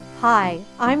Hi,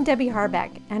 I'm Debbie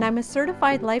Harbeck, and I'm a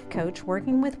certified life coach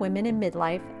working with women in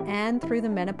midlife and through the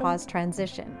menopause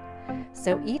transition.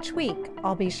 So each week,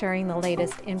 I'll be sharing the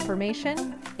latest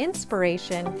information,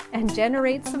 inspiration, and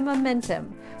generate some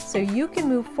momentum so you can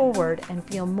move forward and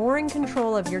feel more in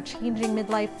control of your changing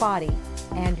midlife body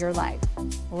and your life.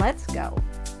 Let's go.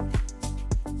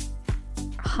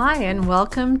 Hi, and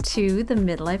welcome to the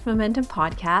Midlife Momentum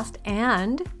Podcast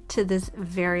and to this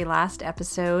very last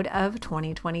episode of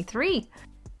 2023.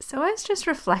 So I was just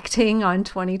reflecting on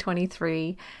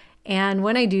 2023, and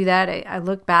when I do that, I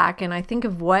look back and I think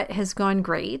of what has gone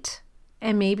great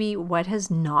and maybe what has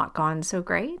not gone so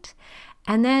great.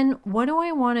 And then what do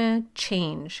I want to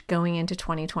change going into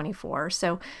 2024?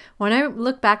 So when I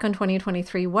look back on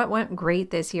 2023, what went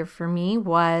great this year for me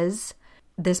was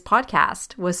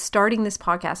starting this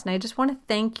podcast. And I just want to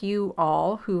thank you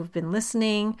all who've been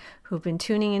listening, who've been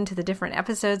tuning into the different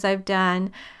episodes I've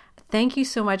done. Thank you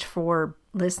so much for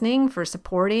listening, for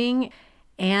supporting.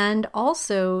 And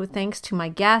also thanks to my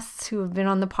guests who have been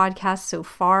on the podcast so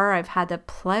far. I've had the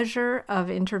pleasure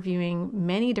of interviewing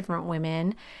many different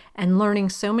women and learning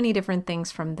so many different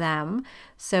things from them.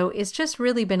 So it's just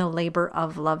really been a labor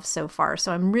of love so far.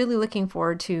 So I'm really looking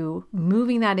forward to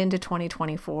moving that into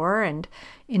 2024 and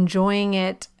enjoying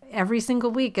it every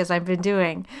single week as I've been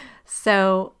doing.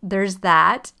 So there's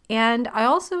that. And I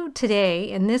also today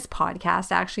in this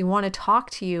podcast actually want to talk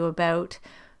to you about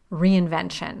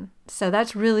reinvention. So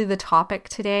that's really the topic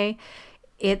today.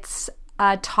 It's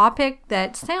a topic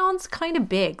that sounds kind of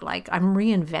big, like I'm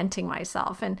reinventing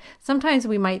myself. And sometimes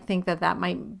we might think that that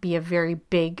might be a very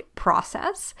big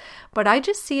process, but I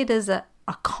just see it as a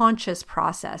conscious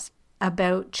process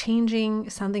about changing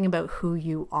something about who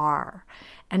you are.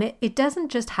 And it doesn't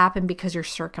just happen because your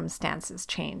circumstances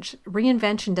change.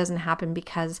 Reinvention doesn't happen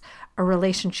because a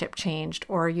relationship changed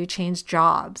or you changed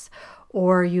jobs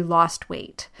or you lost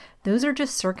weight. Those are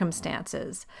just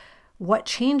circumstances. What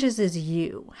changes is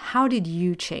you. How did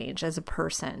you change as a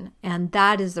person? And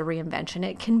that is the reinvention.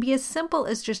 It can be as simple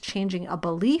as just changing a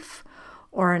belief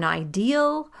or an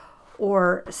ideal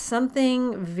or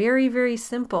something very, very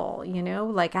simple,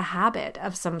 like a habit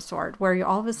of some sort where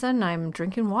all of a sudden I'm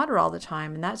drinking water all the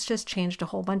time and that's just changed a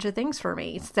whole bunch of things for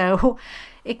me. So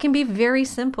it can be very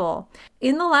simple.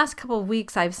 In the last couple of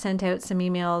weeks, I've sent out some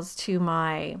emails to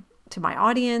my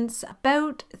audience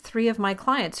about 3 of my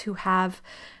clients who have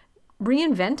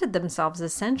reinvented themselves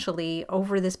essentially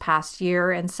over this past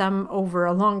year and some over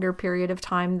a longer period of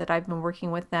time that I've been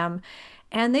working with them.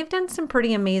 And they've done some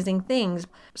pretty amazing things,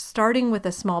 starting with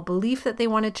a small belief that they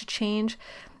wanted to change.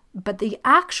 But the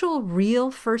actual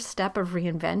real first step of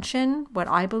reinvention, what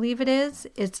I believe it is,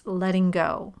 it's letting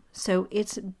go. So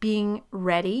it's being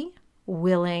ready,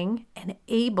 willing, and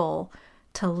able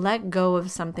to let go of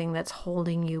something that's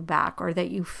holding you back or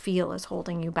that you feel is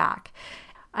holding you back.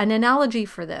 An analogy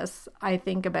for this I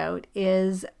think about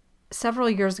is several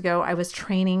years ago, I was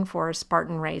training for a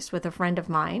Spartan race with a friend of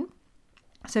mine.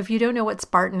 So if you don't know what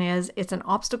Spartan is, it's an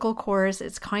obstacle course.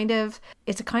 It's a kind of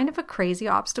a crazy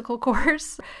obstacle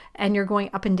course, and you're going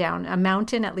up and down a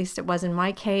mountain, at least it was in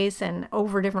my case, and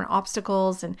over different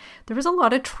obstacles. And there was a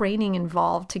lot of training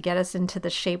involved to get us into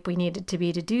the shape we needed to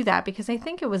be to do that, because I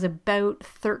think it was about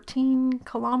 13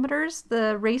 kilometers,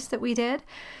 the race that we did.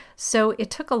 So it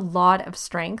took a lot of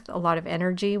strength, a lot of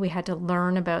energy. We had to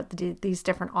learn about these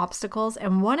different obstacles.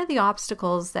 And one of the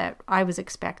obstacles that I was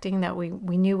expecting that we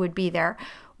knew would be there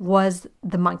was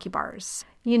the monkey bars.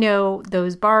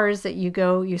 Those bars that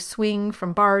you swing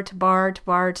from bar to bar to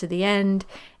bar to the end.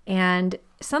 And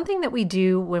something that we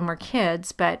do when we're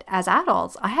kids, but as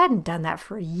adults, I hadn't done that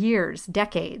for years,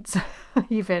 decades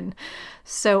even.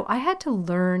 So I had to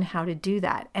learn how to do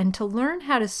that. And to learn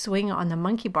how to swing on the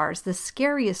monkey bars, the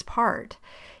scariest part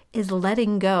is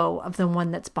letting go of the one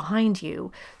that's behind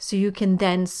you so you can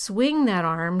then swing that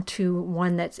arm to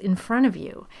one that's in front of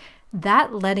you.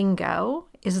 That letting go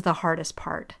is the hardest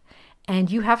part.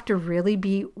 And you have to really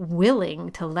be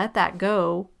willing to let that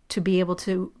go to be able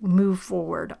to move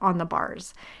forward on the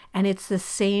bars. And it's the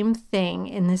same thing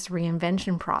in this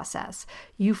reinvention process.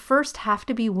 You first have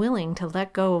to be willing to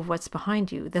let go of what's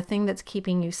behind you, the thing that's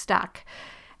keeping you stuck,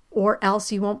 or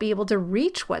else you won't be able to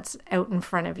reach what's out in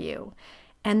front of you.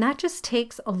 And that just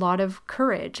takes a lot of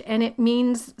courage. And it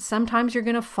means sometimes you're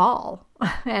going to fall.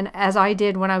 And as I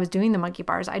did when I was doing the monkey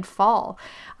bars, I'd fall.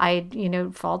 I'd,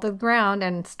 fall to the ground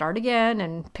and start again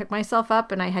and pick myself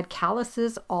up. And I had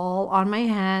calluses all on my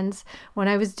hands when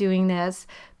I was doing this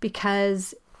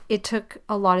because it took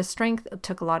a lot of strength. It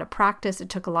took a lot of practice. It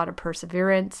took a lot of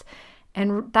perseverance.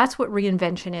 And that's what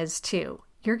reinvention is too.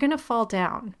 you're going to fall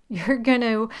down. You're going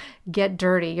to get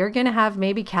dirty. You're going to have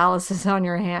maybe calluses on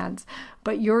your hands,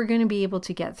 but you're going to be able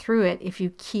to get through it if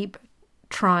you keep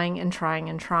trying and trying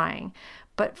and trying.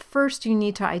 But first, you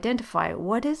need to identify,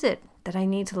 what is it that I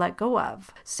need to let go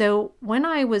of? So when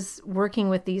I was working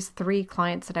with these 3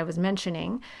 clients that I was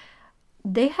mentioning,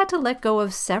 they had to let go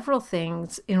of several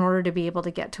things in order to be able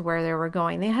to get to where they were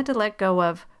going. They had to let go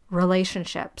of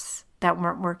relationships that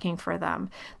weren't working for them.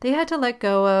 They had to let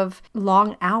go of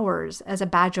long hours as a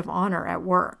badge of honor at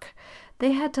work.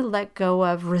 They had to let go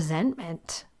of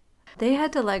resentment. They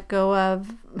had to let go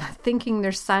of thinking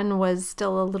their son was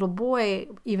still a little boy,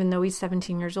 even though he's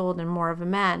 17 years old and more of a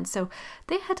man. So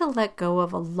they had to let go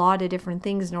of a lot of different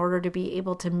things in order to be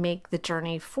able to make the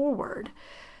journey forward.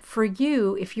 For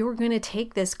you, if you're going to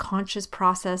take this conscious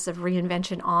process of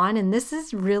reinvention on, and this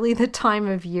is really the time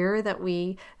of year that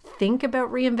we think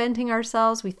about reinventing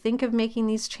ourselves, we think of making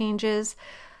these changes,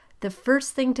 the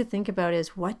first thing to think about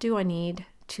is, what do I need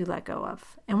to let go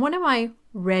of? And what am I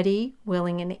ready,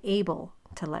 willing, and able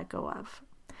to let go of?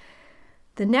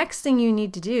 The next thing you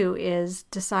need to do is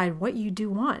decide what you do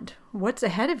want. What's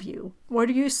ahead of you? What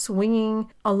are you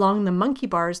swinging along the monkey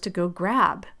bars to go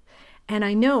grab? And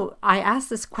I know I ask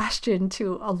this question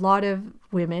to a lot of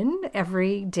women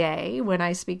every day when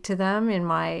I speak to them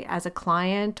as a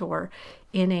client or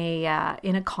in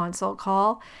a consult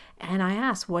call. And I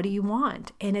ask, what do you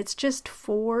want? And it's just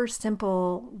 4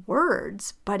 simple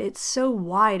words, but it's so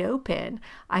wide open.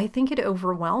 I think it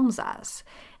overwhelms us.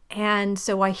 And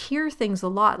so I hear things a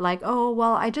lot like, oh,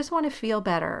 well, I just want to feel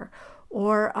better.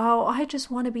 Or, oh, I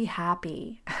just want to be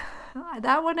happy.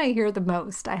 That one I hear the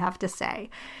most, I have to say.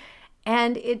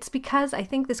 And it's because I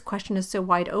think this question is so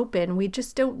wide open, we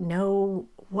just don't know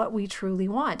what we truly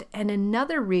want. And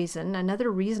another reason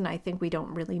I think we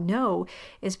don't really know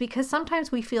is because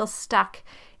sometimes we feel stuck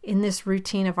in this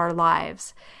routine of our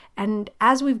lives. And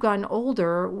as we've gotten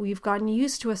older, we've gotten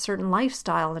used to a certain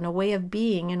lifestyle and a way of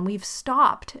being, and we've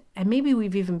stopped. And maybe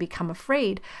we've even become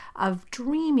afraid of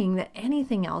dreaming that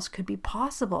anything else could be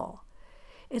possible.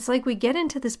 It's like we get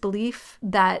into this belief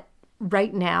that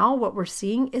right now, what we're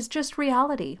seeing is just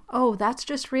reality. Oh, that's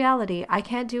just reality. I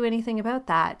can't do anything about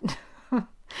that.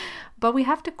 But we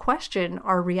have to question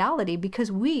our reality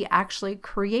because we actually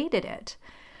created it.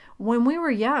 When we were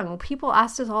young, people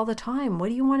asked us all the time, what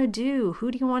do you want to do?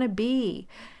 Who do you want to be?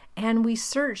 And we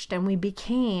searched and we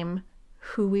became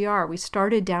who we are. We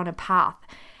started down a path.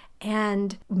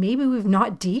 And maybe we've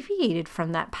not deviated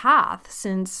from that path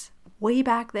since way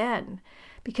back then,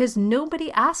 because nobody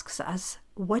asks us,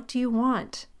 what do you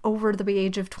want over the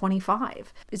age of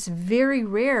 25? It's very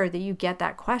rare that you get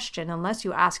that question unless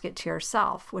you ask it to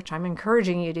yourself, which I'm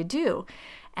encouraging you to do.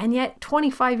 And yet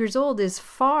 25 years old is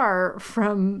far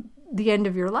from the end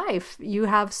of your life. You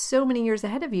have so many years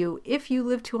ahead of you. If you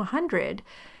live to 100,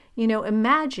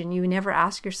 imagine you never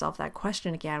ask yourself that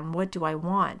question again, what do I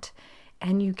want?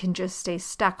 And you can just stay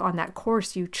stuck on that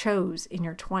course you chose in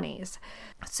your 20s.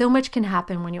 So much can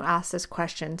happen when you ask this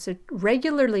question. So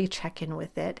regularly check in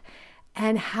with it.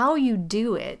 And how you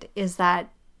do it is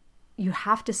that you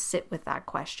have to sit with that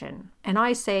question. And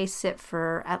I say sit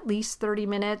for at least 30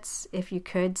 minutes, if you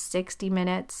could, 60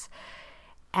 minutes,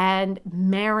 and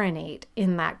marinate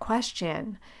in that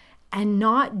question and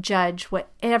not judge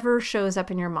whatever shows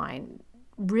up in your mind.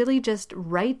 Really just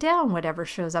write down whatever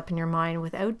shows up in your mind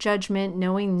without judgment,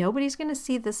 knowing nobody's going to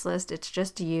see this list. It's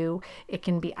just you. It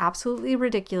can be absolutely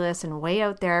ridiculous and way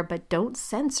out there, but don't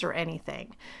censor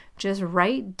anything. Just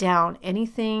write down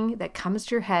anything that comes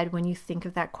to your head when you think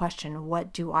of that question.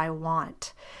 What do I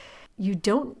want? You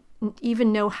don't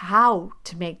even know how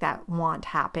to make that want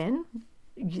happen.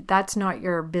 That's not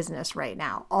your business right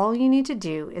now. All you need to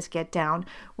do is get down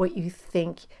what you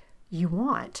think you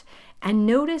want. And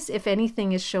notice if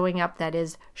anything is showing up that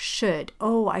is should.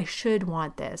 Oh, I should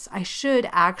want this. I should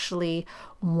actually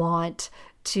want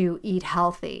to eat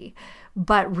healthy.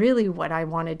 But really what I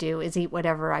want to do is eat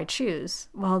whatever I choose.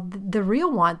 Well, the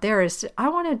real want there is I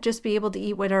want to just be able to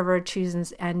eat whatever I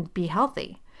choose and be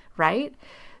healthy, right?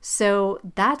 So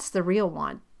that's the real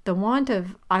want. The want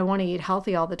of I want to eat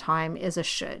healthy all the time is a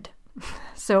should.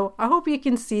 So I hope you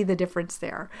can see the difference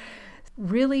there.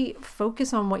 Really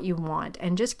focus on what you want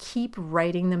and just keep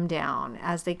writing them down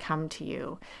as they come to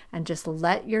you, and just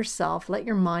let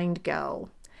your mind go.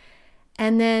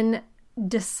 And then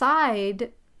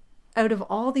decide, out of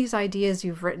all these ideas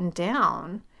you've written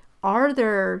down, are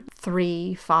there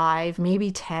 3, 5,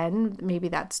 maybe 10, maybe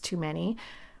that's too many,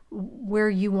 where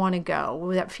you want to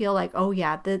go that feel like, oh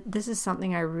yeah, this is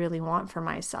something I really want for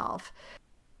myself.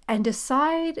 And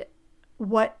decide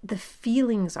what the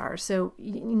feelings are. So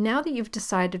now that you've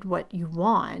decided what you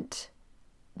want,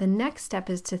 the next step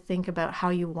is to think about how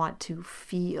you want to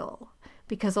feel.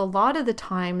 Because a lot of the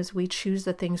times we choose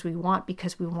the things we want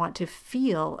because we want to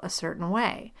feel a certain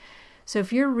way. So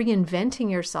if you're reinventing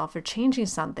yourself or changing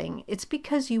something, it's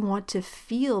because you want to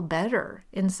feel better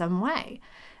in some way.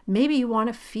 Maybe you want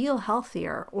to feel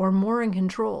healthier or more in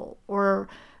control, or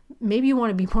maybe you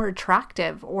want to be more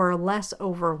attractive or less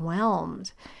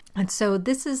overwhelmed. And so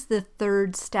this is the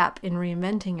third step in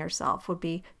reinventing yourself, would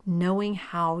be knowing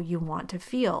how you want to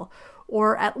feel,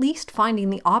 or at least finding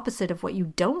the opposite of what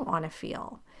you don't want to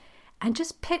feel. And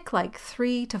just pick like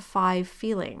 3 to 5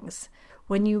 feelings.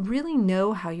 When you really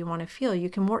know how you want to feel, you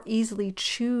can more easily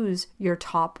choose your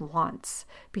top wants,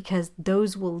 because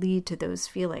those will lead to those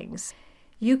feelings.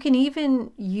 You can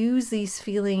even use these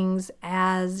feelings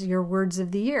as your words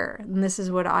of the year. And this is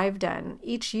what I've done.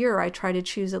 Each year I try to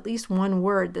choose at least one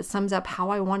word that sums up how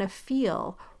I want to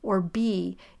feel or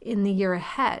be in the year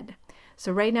ahead.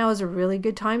 So right now is a really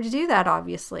good time to do that,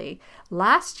 obviously.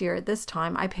 Last year at this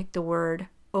time, I picked the word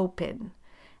open.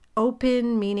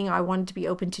 Open meaning I wanted to be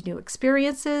open to new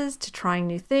experiences, to trying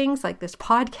new things like this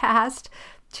podcast,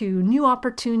 to new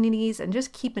opportunities, and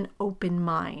just keep an open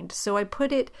mind. So I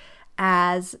put it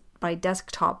as my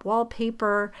desktop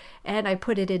wallpaper, and I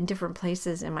put it in different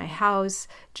places in my house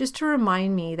just to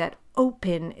remind me that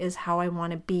open is how I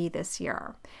want to be this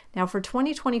year. Now for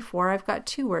 2024, I've got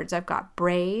 2 words. I've got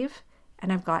brave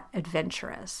and I've got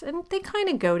adventurous, and they kind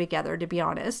of go together, to be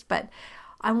honest, but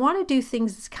I want to do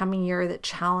things this coming year that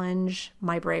challenge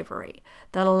my bravery,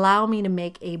 that allow me to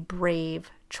make a brave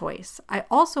choice. I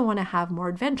also want to have more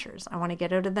adventures. I want to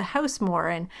get out of the house more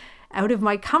and out of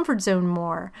my comfort zone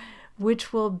more,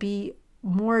 which will be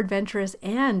more adventurous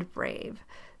and brave.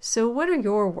 So what are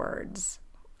your words?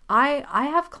 I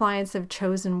have clients that have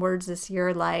chosen words this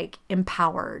year like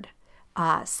empowered,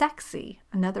 sexy,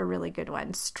 another really good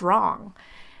one, strong.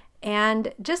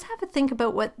 And just have a think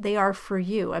about what they are for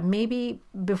you, and maybe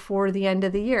before the end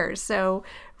of the year. So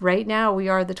right now we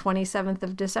are the 27th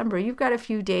of December. You've got a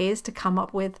few days to come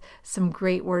up with some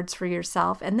great words for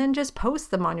yourself, and then just post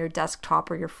them on your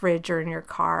desktop or your fridge or in your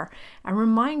car, and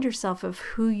remind yourself of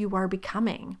who you are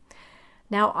becoming.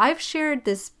 Now, I've shared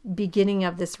this beginning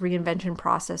of this reinvention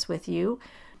process with you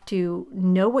to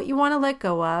know what you want to let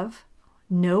go of,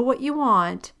 know what you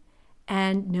want,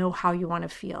 and know how you want to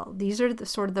feel. These are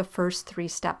sort of the first 3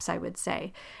 steps, I would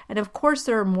say. And of course,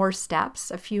 there are more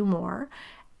steps, a few more,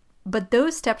 but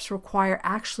those steps require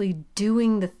actually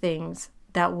doing the things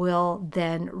that will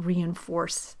then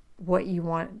reinforce what you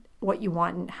want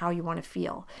and how you want to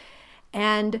feel.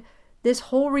 And this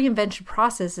whole reinvention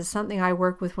process is something I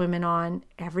work with women on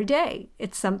every day.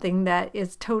 It's something that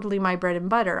is totally my bread and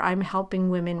butter. I'm helping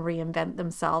women reinvent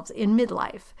themselves in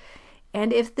midlife.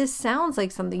 And if this sounds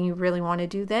like something you really want to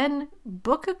do, then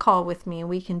book a call with me and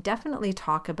we can definitely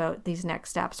talk about these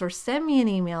next steps, or send me an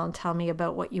email and tell me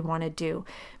about what you want to do,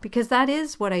 because that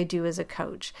is what I do as a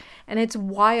coach. And it's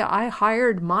why I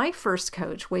hired my first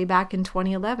coach way back in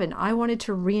 2011. I wanted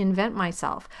to reinvent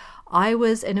myself. I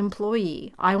was an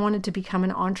employee. I wanted to become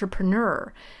an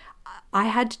entrepreneur. I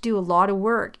had to do a lot of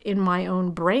work in my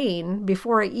own brain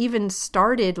before I even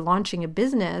started launching a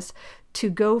business to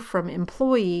go from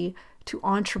employee to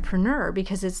entrepreneur,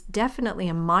 because it's definitely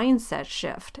a mindset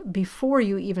shift before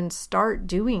you even start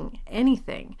doing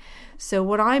anything. So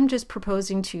what I'm just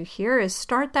proposing to you here is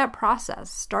start that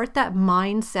process, start that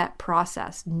mindset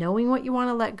process, knowing what you want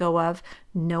to let go of,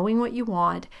 knowing what you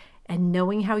want, and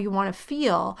knowing how you want to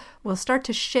feel will start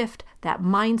to shift that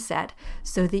mindset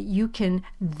so that you can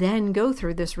then go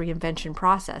through this reinvention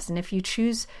process. And if you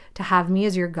choose to have me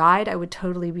as your guide, I would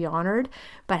totally be honored.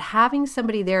 But having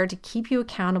somebody there to keep you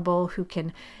accountable, who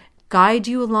can guide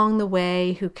you along the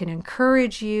way, who can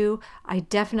encourage you, I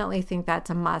definitely think that's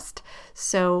a must.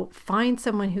 So find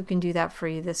someone who can do that for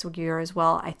you this year as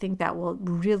well. I think that will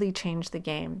really change the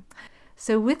game.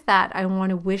 So with that, I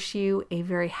want to wish you a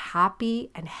very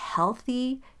happy and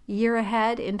healthy year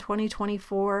ahead in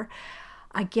 2024.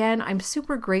 Again, I'm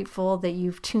super grateful that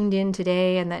you've tuned in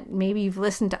today and that maybe you've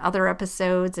listened to other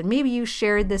episodes and maybe you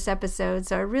shared this episode.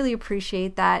 So I really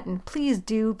appreciate that. And please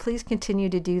continue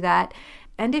to do that.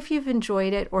 And if you've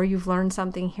enjoyed it or you've learned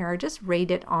something here, just rate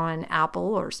it on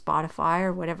Apple or Spotify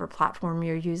or whatever platform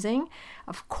you're using.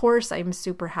 Of course, I'm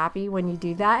super happy when you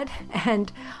do that.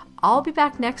 And I'll be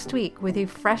back next week with a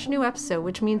fresh new episode,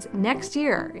 which means next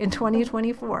year in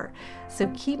 2024.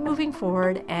 So keep moving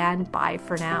forward, and bye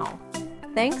for now.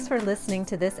 Thanks for listening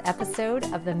to this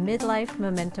episode of the Midlife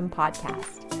Momentum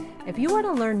Podcast. If you want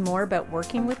to learn more about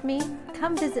working with me,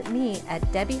 come visit me at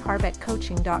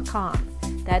DebbieHarbeckCoaching.com.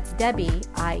 That's Debbie,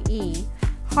 I-E,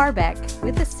 Harbeck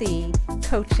with a C,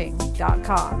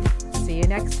 coaching.com. See See you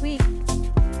next week.